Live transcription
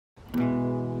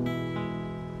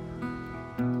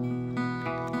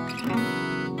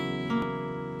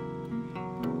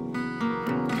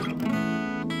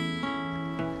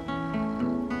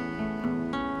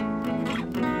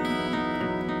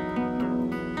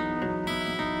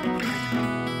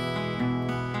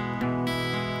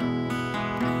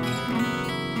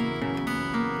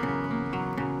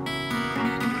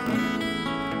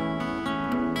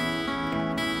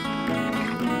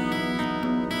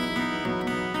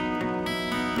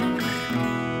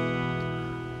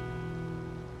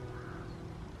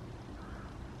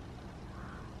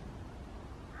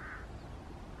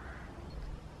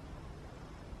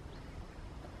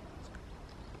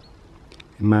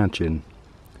Imagine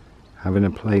having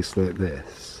a place like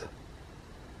this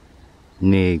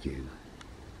near you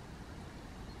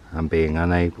and being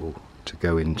unable to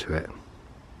go into it.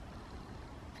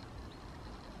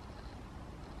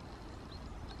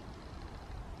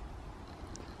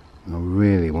 I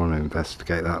really want to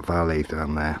investigate that valley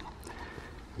down there.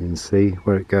 You can see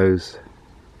where it goes.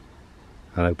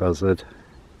 Hello, buzzard.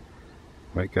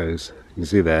 Where it goes. You can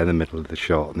see there in the middle of the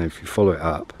shot, and if you follow it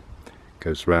up,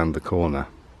 goes round the corner.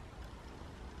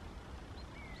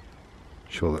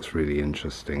 Sure, that's really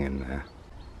interesting in there.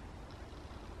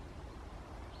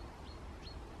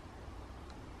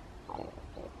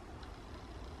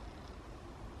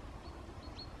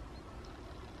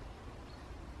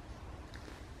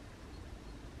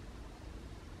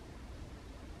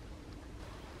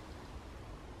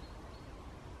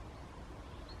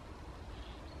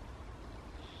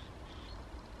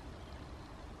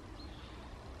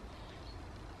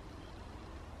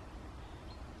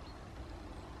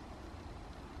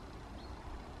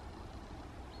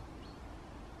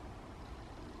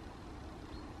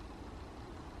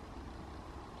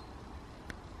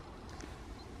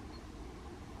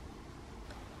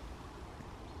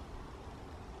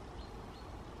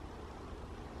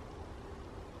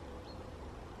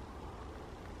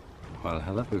 Well,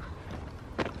 hello.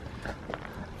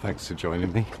 Thanks for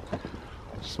joining me.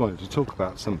 Just wanted to talk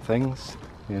about some things.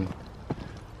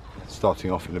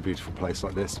 Starting off in a beautiful place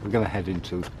like this, we're going to head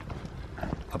into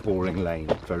a boring lane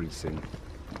very soon.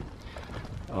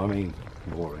 I mean,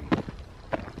 boring.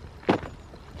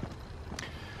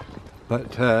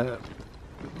 But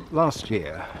last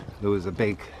year there was a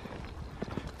big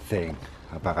thing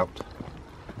about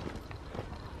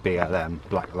BLM,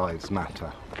 Black Lives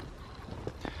Matter.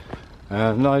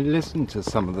 And I listened to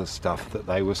some of the stuff that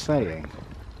they were saying,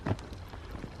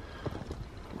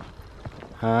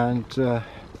 and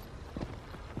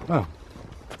well,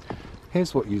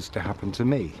 here's what used to happen to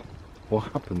me, or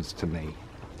happens to me,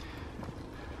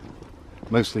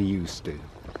 mostly used to.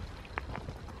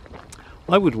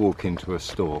 I would walk into a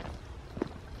store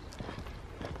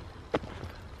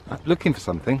looking for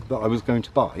something that I was going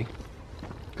to buy,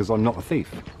 because I'm not a thief,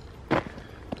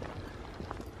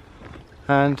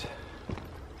 and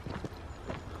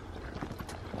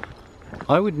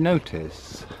I would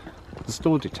notice the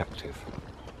store detective.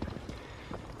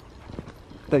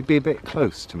 They'd be a bit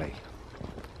close to me.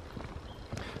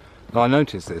 And I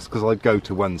noticed this because I'd go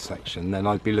to one section, then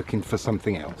I'd be looking for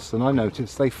something else, and I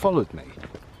noticed they followed me.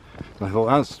 And I thought,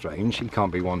 that's strange, he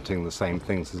can't be wanting the same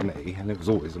things as me, and it was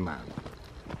always a man.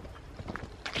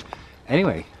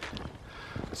 Anyway,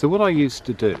 so what I used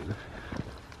to do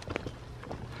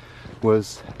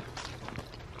was,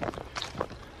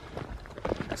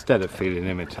 instead of feeling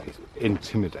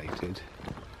intimidated,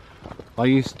 I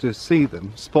used to see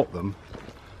them, spot them,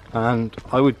 and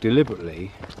I would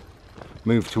deliberately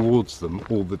move towards them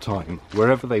all the time.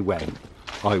 Wherever they went,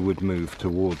 I would move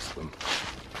towards them,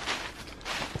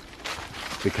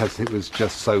 because it was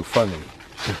just so funny.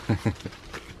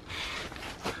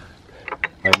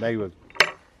 And they were,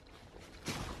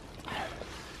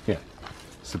 yeah,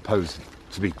 supposed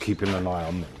to be keeping an eye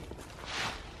on me.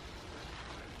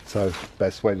 So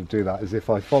best way to do that is if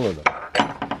I follow them.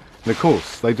 And of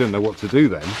course they didn't know what to do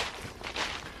then.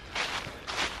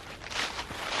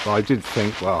 But I did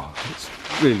think, well, it's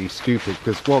really stupid,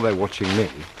 because while they're watching me,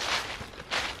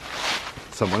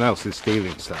 someone else is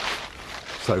stealing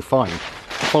stuff. So fine,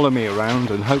 follow me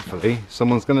around and hopefully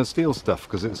someone's going to steal stuff,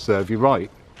 because it'll serve you right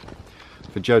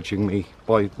for judging me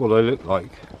by what I look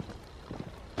like.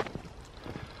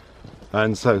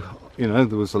 And so, you know,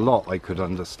 there was a lot I could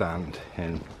understand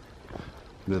in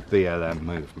the BLM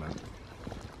movement.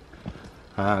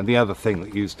 The other thing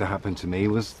that used to happen to me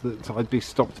was that I'd be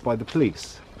stopped by the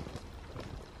police,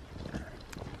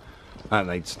 and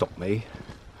they'd stop me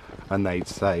and they'd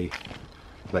say,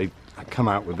 they'd come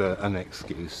out with an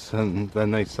excuse, and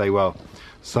then they'd say, well,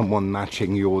 someone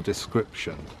matching your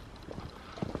description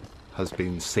has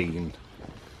been seen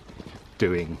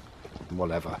doing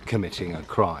whatever, committing a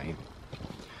crime.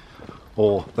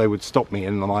 Or they would stop me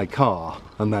in my car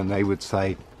and then they would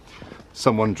say,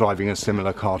 someone driving a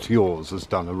similar car to yours has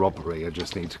done a robbery, I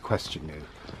just need to question you.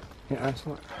 Yeah, that's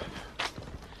like,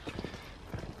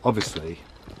 obviously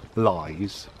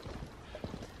lies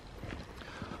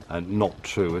and not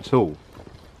true at all.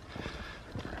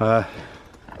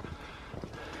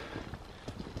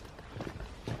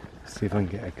 See if I can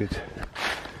get a good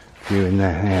view in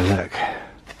there. Yeah,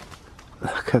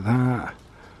 look at that.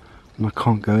 And I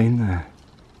can't go in there.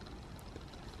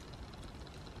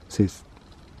 See,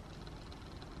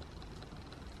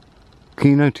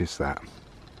 can you notice that?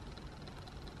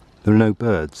 There are no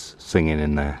birds singing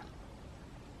in there.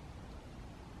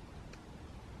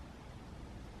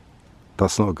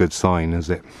 That's not a good sign, is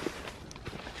it?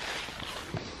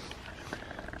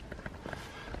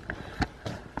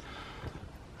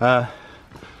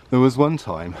 There was one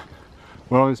time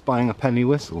where I was buying a penny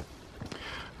whistle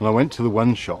and I went to the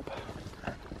one shop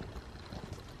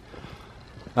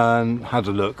and had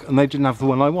a look, and they didn't have the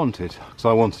one I wanted, so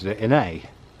I wanted it in A.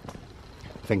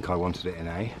 I think I wanted it in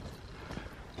A.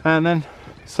 And then,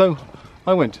 so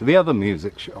I went to the other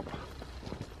music shop.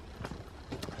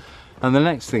 And the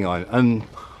next thing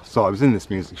so I was in this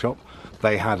music shop,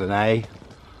 they had an A,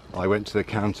 I went to the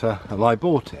counter and I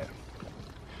bought it.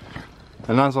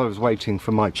 And as I was waiting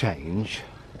for my change,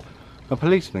 a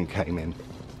policeman came in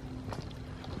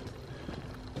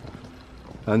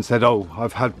and said, oh,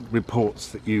 I've had reports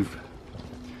that you've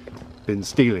been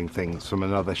stealing things from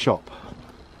another shop.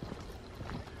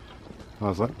 I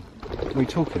was like, what are you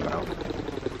talking about?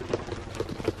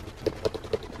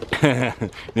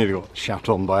 Nearly got shot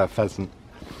on by a pheasant.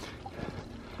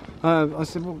 I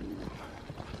said, well,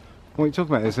 what are you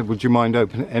talking about? They said, would you mind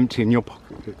emptying your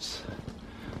pockets?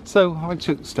 So I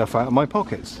took stuff out of my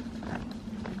pockets.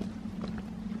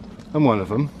 And one of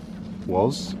them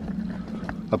was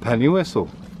a penny whistle,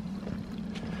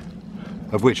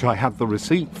 of which I had the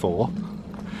receipt for,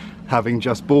 having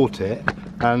just bought it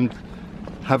and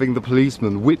having the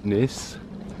policeman witness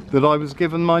that I was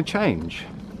given my change.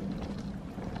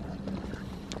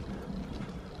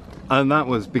 And that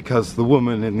was because the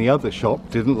woman in the other shop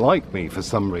didn't like me for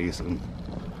some reason.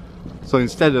 So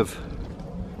instead of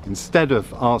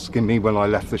asking me when I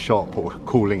left the shop or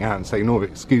calling out and saying, oh,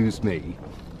 excuse me,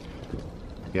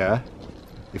 yeah,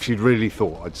 if she'd really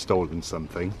thought I'd stolen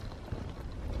something,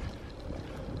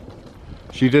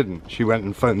 she didn't. She went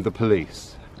and phoned the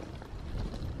police.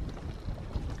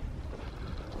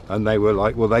 And they were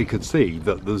like, well, they could see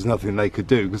that there's nothing they could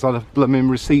do because I had a blooming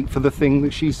receipt for the thing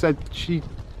that she said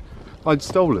I'd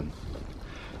stolen.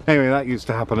 Anyway, that used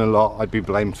to happen a lot. I'd be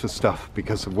blamed for stuff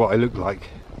because of what I looked like.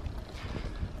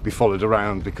 Be followed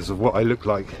around because of what I look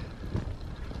like.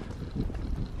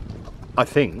 I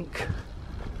think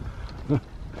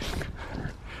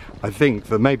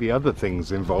there may be other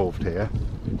things involved here,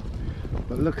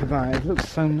 but look at that, it looks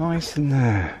so nice in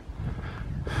there,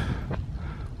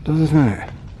 doesn't it?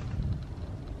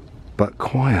 But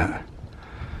quiet,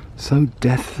 so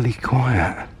deathly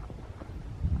quiet.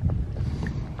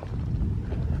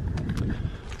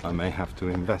 I may have to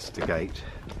investigate.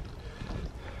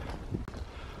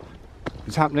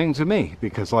 It's happening to me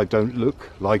because I don't look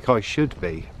like I should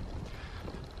be.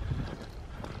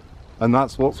 And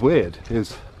that's what's weird,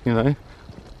 is, you know,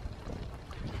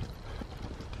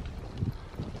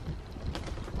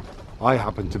 I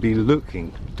happen to be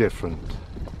looking different.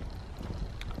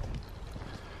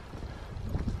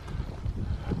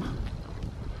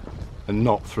 And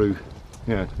not through,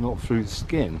 you know, not through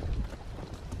skin.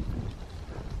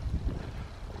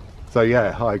 So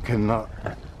yeah, I can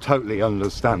totally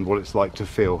understand what it's like to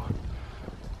feel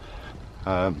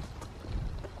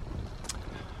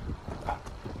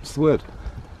what's the word?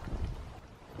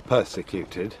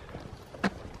 Persecuted.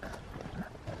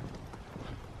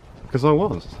 Because I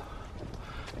was.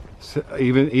 So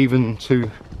even to,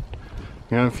 you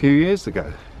know, a few years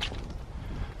ago.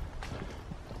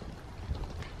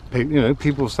 You know,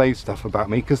 people say stuff about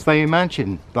me because they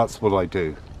imagine that's what I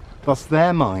do. That's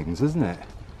their minds, isn't it?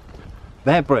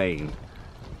 Their brain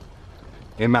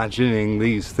imagining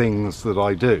these things that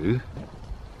I do.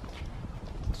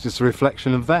 It's just a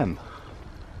reflection of them.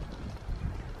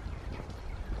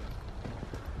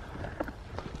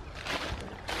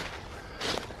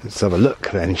 Let's have a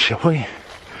look then, shall we?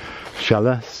 Shall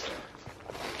us?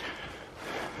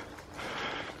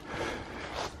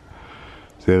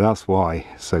 See, that's why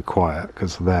it's so quiet,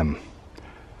 because of them.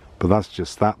 But that's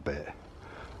just that bit.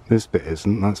 This bit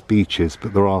isn't, that's beaches,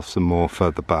 but there are some more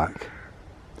further back.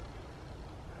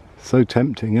 So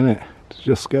tempting, isn't it, to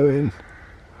just go in.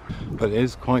 But it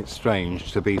is quite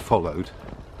strange to be followed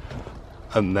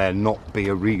and there not be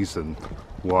a reason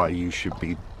why you should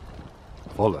be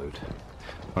followed.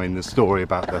 I mean, the story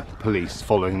about the police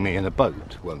following me in a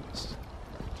boat once,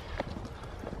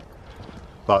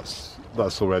 that's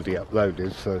already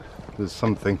uploaded, so there's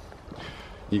something,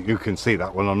 you can see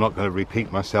that one. I'm not going to repeat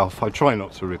myself. I try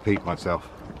not to repeat myself.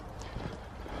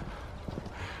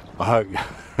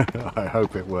 I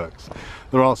hope it works.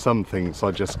 There are some things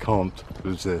I just can't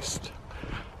resist.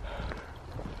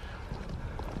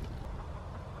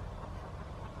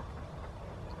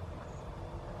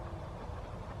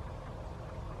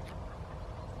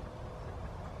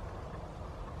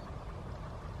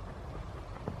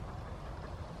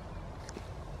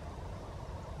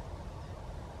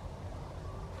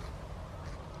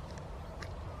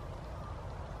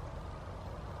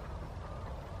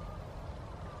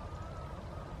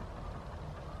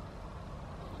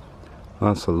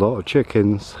 That's a lot of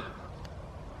chickens.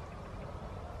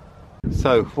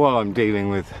 So while I'm dealing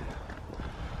with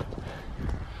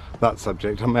that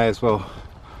subject, I may as well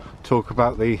talk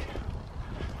about the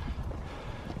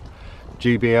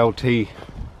GBLTI,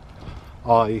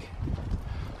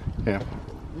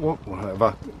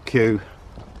 whatever, Q.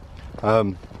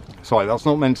 Sorry, that's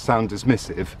not meant to sound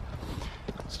dismissive.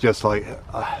 It's just like,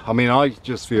 I mean, I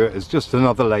just view it as just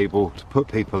another label to put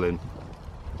people in,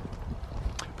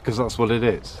 because that's what it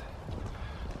is.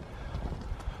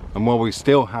 And while we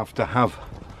still have to have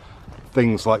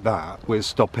things like that, we're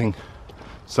stopping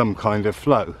some kind of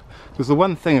flow. Because the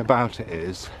one thing about it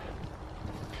is,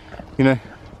 you know,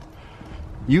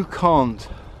 you can't,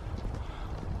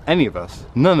 any of us,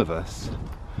 none of us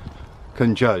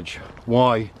can judge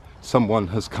why someone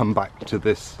has come back to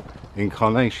this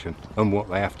incarnation and what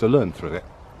they have to learn through it.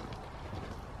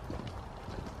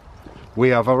 We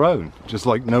have our own, just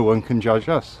like no one can judge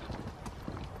us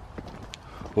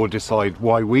or decide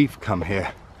why we've come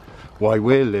here, why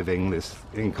we're living this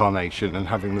incarnation and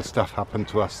having the stuff happen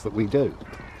to us that we do,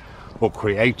 or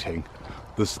creating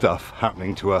the stuff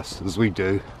happening to us as we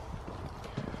do.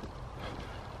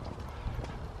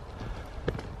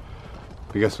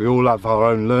 Because we all have our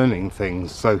own learning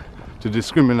things, so to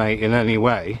discriminate in any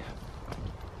way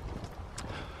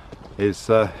is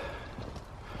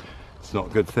it's not a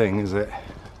good thing, is it?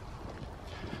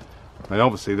 I mean,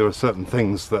 obviously there are certain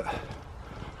things that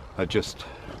are just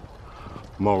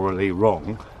morally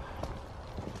wrong,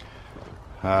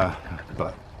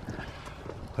 but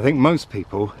I think most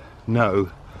people know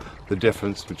the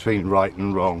difference between right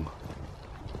and wrong.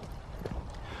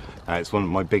 It's one of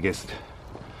my biggest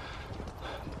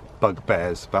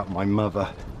bugbears about my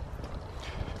mother,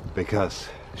 because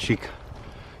she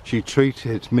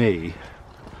treated me,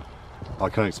 I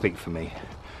can only speak for me,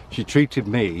 she treated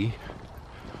me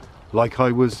like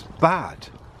I was bad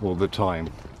all the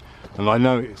time. And I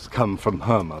know it's come from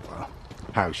her mother,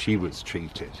 how she was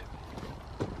treated.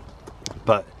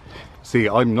 But see,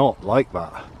 I'm not like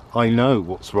that. I know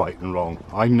what's right and wrong.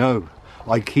 I know.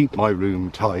 I keep my room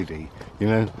tidy, you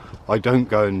know. I don't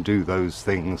go and do those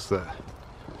things that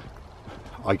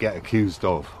I get accused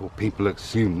of, or people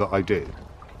assume that I do.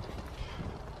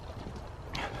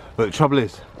 But the trouble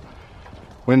is,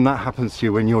 when that happens to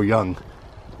you when you're young,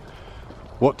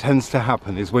 what tends to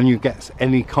happen is when you get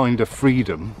any kind of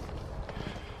freedom,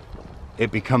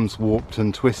 it becomes warped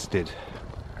and twisted,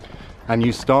 and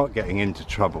you start getting into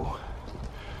trouble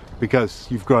because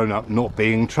you've grown up not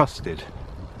being trusted,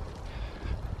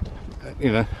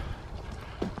 you know,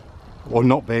 or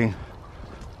not being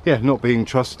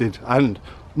trusted and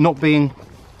not being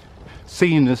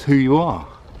seen as who you are,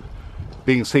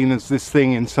 being seen as this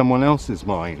thing in someone else's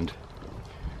mind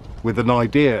with an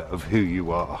idea of who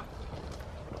you are.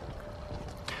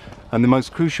 And the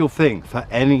most crucial thing for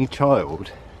any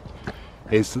child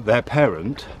is that their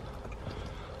parent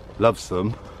loves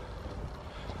them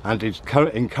and it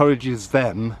encourages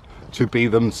them to be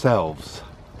themselves.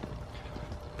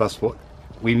 That's what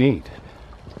we need.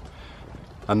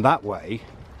 And that way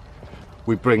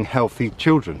we bring healthy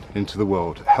children into the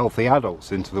world, healthy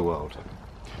adults into the world.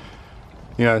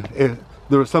 You know,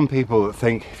 there are some people that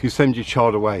think if you send your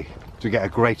child away to get a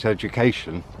great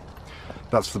education,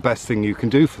 that's the best thing you can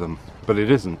do for them, but it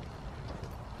isn't.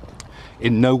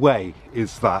 In no way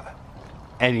is that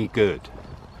any good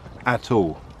at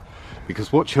all,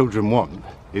 because what children want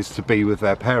is to be with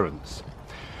their parents.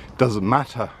 Doesn't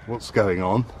matter what's going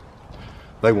on,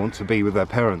 they want to be with their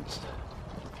parents.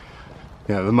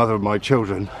 You know, the mother of my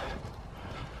children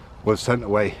was sent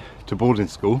away to boarding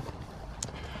school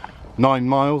 9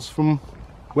 miles from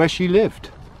where she lived.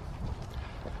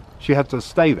 She had to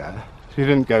stay there. She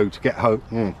didn't go to get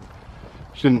home.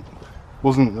 She didn't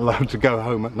wasn't allowed to go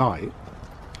home at night.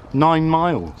 9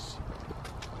 miles.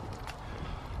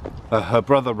 Her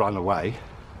brother ran away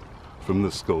from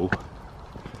the school.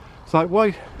 It's like,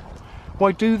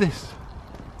 why do this?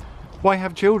 Why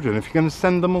have children if you're going to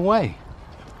send them away?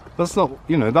 That's not,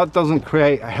 you know, that doesn't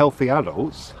create healthy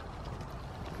adults.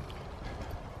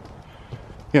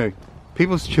 You know,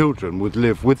 people's children would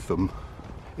live with them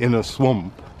in a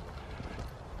swamp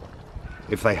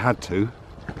if they had to,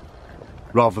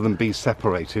 rather than be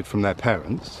separated from their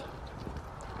parents.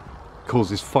 It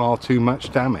causes far too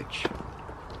much damage.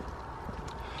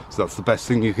 So that's the best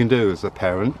thing you can do as a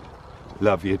parent.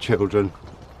 Love your children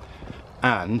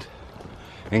and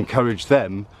encourage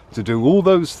them to do all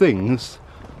those things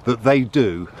that they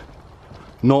do,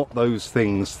 not those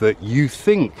things that you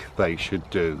think they should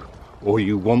do or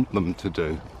you want them to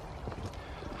do.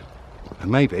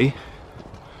 And maybe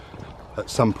at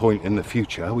some point in the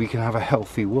future we can have a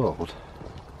healthy world.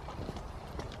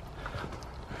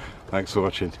 Thanks for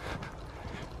watching.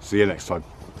 See you next time.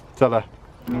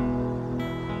 Ta-da.